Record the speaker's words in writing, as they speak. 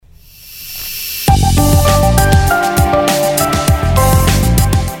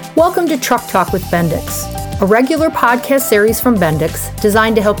to Truck Talk with Bendix, a regular podcast series from Bendix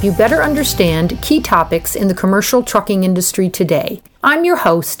designed to help you better understand key topics in the commercial trucking industry today. I'm your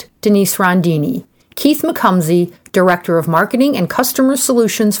host, Denise Rondini. Keith McComsey, Director of Marketing and Customer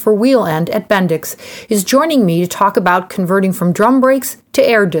Solutions for Wheel End at Bendix, is joining me to talk about converting from drum brakes to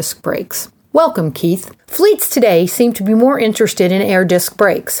air disc brakes. Welcome, Keith. Fleets today seem to be more interested in air disc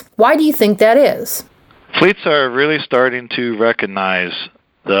brakes. Why do you think that is? Fleets are really starting to recognize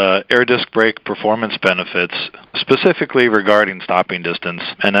the air disc brake performance benefits, specifically regarding stopping distance,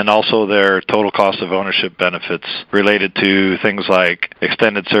 and then also their total cost of ownership benefits related to things like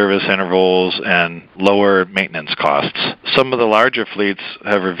extended service intervals and lower maintenance costs. Some of the larger fleets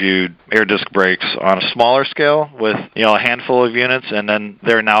have reviewed air disc brakes on a smaller scale with a handful of units, and then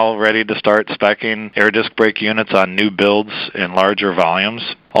they're now ready to start speccing air disc brake units on new builds in larger volumes.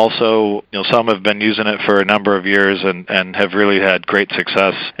 Also, some have been using it for a number of years and have really had great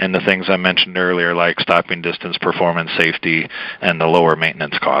success in the things I mentioned earlier, like stopping distance, performance, safety, and the lower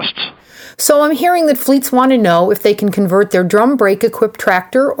maintenance costs. So I'm hearing that fleets want to know if they can convert their drum brake-equipped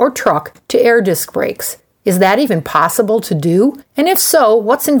tractor or truck to air disc brakes. Is that even possible to do? And if so,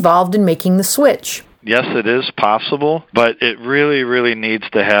 what's involved in making the switch? Yes, it is possible, but it really needs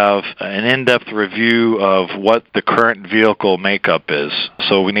to have an in-depth review of what the current vehicle makeup is.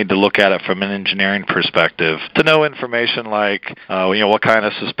 So we need to look at it from an engineering perspective to know information like, what kind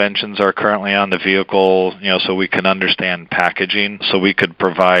of suspensions are currently on the vehicle, so we can understand packaging, so we could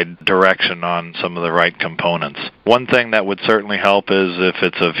provide direction on some of the right components. One thing that would certainly help is if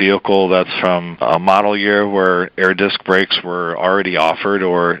it's a vehicle that's from a model year where air disc brakes were already offered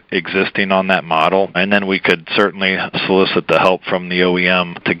or existing on that model. And then we could certainly solicit the help from the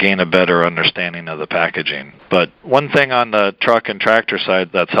OEM to gain a better understanding of the packaging. But one thing on the truck and tractor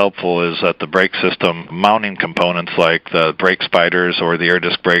side that's helpful is that the brake system mounting components like the brake spiders or the air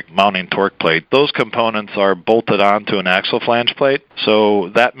disc brake mounting torque plate, those components are bolted onto an axle flange plate.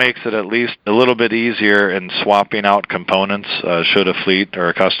 So that makes it at least a little bit easier in swapping out components should a fleet or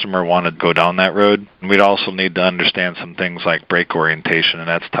a customer want to go down that road. We'd also need to understand some things like brake orientation, and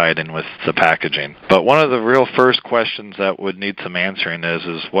that's tied in with the packaging. But one of the real first questions that would need some answering is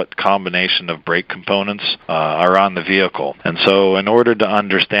what combination of brake components are on the vehicle. And so in order to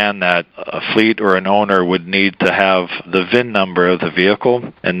understand that, a fleet or an owner would need to have the VIN number of the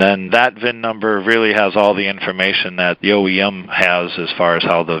vehicle, and then that VIN number really has all the information that the OEM has as far as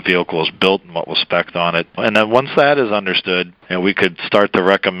how the vehicle is built and what was spec'd on it. And then once that is understood, we could start to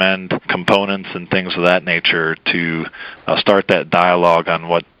recommend components and things of that nature to start that dialogue on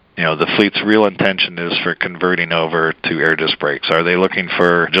what the fleet's real intention is for converting over to air disc brakes. Are they looking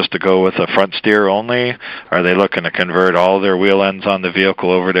for just to go with a front steer only? Are they looking to convert all their wheel ends on the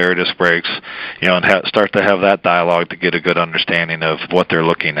vehicle over to air disc brakes? And start to have that dialogue to get a good understanding of what they're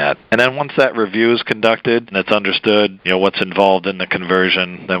looking at. And then once that review is conducted and it's understood, what's involved in the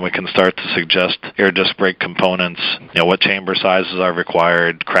conversion, then we can start to suggest air disc brake components, what chamber sizes are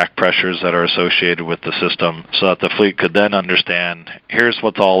required, crack pressures that are associated with the system, so that the fleet could then understand, here's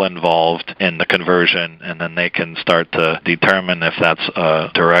what's all involved in the conversion, and then they can start to determine if that's a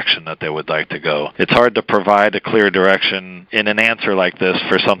direction that they would like to go. It's hard to provide a clear direction in an answer like this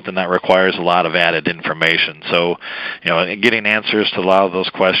for something that requires a lot of added information. So, getting answers to a lot of those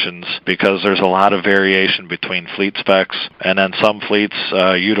questions, because there's a lot of variation between fleet specs, and then some fleets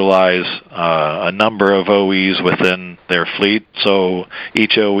utilize a number of OEs within their fleet. So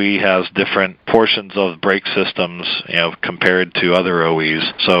each OE has different portions of brake systems, compared to other OEs.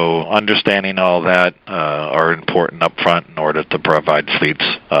 So understanding all that are important up front in order to provide fleets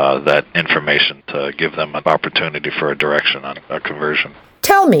that information to give them an opportunity for a direction on a conversion.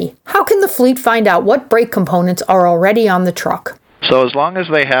 Tell me, how can the fleet find out what brake components are already on the truck? So as long as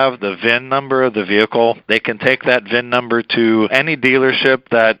they have the VIN number of the vehicle, they can take that VIN number to any dealership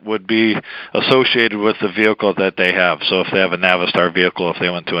that would be associated with the vehicle that they have. So if they have a Navistar vehicle, if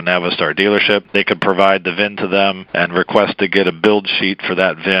they went to a Navistar dealership, they could provide the VIN to them and request to get a build sheet for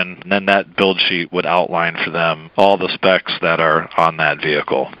that VIN. And then that build sheet would outline for them all the specs that are on that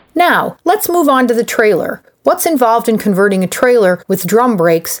vehicle. Now, let's move on to the trailer. What's involved in converting a trailer with drum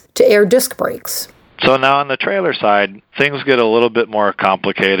brakes to air disc brakes? So now on the trailer side, things get a little bit more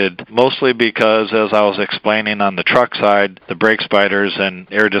complicated, mostly because, as I was explaining on the truck side, the brake spiders and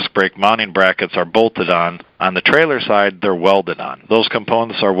air disc brake mounting brackets are bolted on. On the trailer side, they're welded on. Those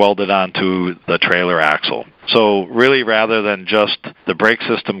components are welded onto the trailer axle. So really, rather than just the brake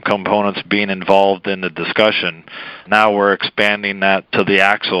system components being involved in the discussion, now we're expanding that to the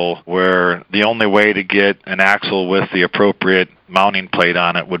axle, where the only way to get an axle with the appropriate mounting plate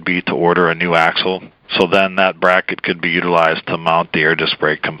on it would be to order a new axle. So then that bracket could be utilized to mount the air disc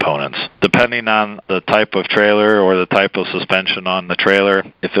brake components. Depending on the type of trailer or the type of suspension on the trailer,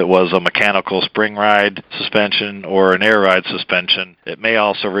 if it was a mechanical spring ride suspension or an air ride suspension, it may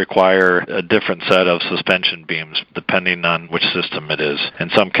also require a different set of suspension beams depending on which system it is. In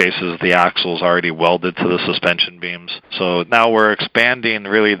some cases, the axle is already welded to the suspension beams. So now we're expanding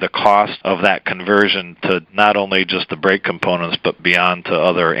really the cost of that conversion to not only just the brake components, but beyond to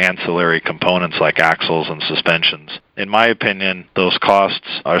other ancillary components like axles and suspensions. In my opinion, those costs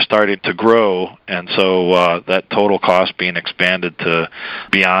are starting to grow, and so that total cost being expanded to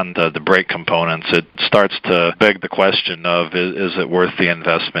beyond the brake components, it starts to beg the question of, is it worth the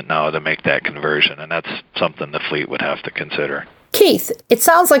investment now to make that conversion? And that's something the fleet would have to consider. Keith, it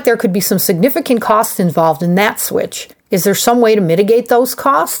sounds like there could be some significant costs involved in that switch. Is there some way to mitigate those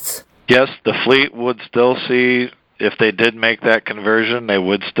costs? Yes, the fleet would still see, if they did make that conversion, they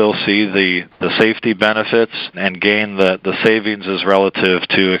would still see the safety benefits and gain the savings as relative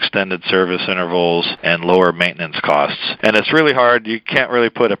to extended service intervals and lower maintenance costs. And it's really hard. You can't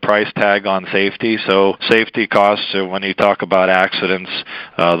really put a price tag on safety. So safety costs, when you talk about accidents,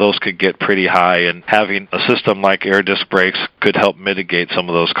 those could get pretty high. And having a system like air disc brakes could help mitigate some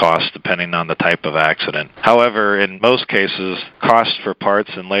of those costs depending on the type of accident. However, in most cases, costs for parts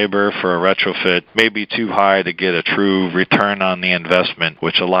and labor for a retrofit may be too high to get a true return on the investment,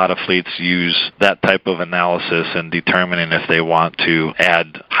 which a lot of fleets use that type of analysis in determining if they want to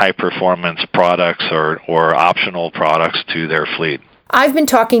add high-performance products or optional products to their fleet. I've been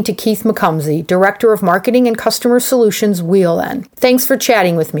talking to Keith McComsey, Director of Marketing and Customer Solutions, Whelen. Thanks for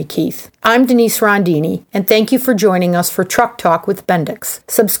chatting with me, Keith. I'm Denise Rondini, and thank you for joining us for Truck Talk with Bendix.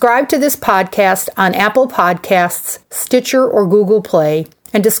 Subscribe to this podcast on Apple Podcasts, Stitcher, or Google Play,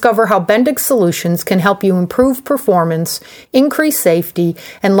 and discover how Bendix Solutions can help you improve performance, increase safety,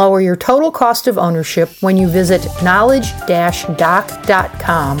 and lower your total cost of ownership when you visit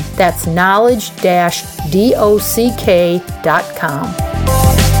knowledge-dock.com. That's knowledge-dock.com.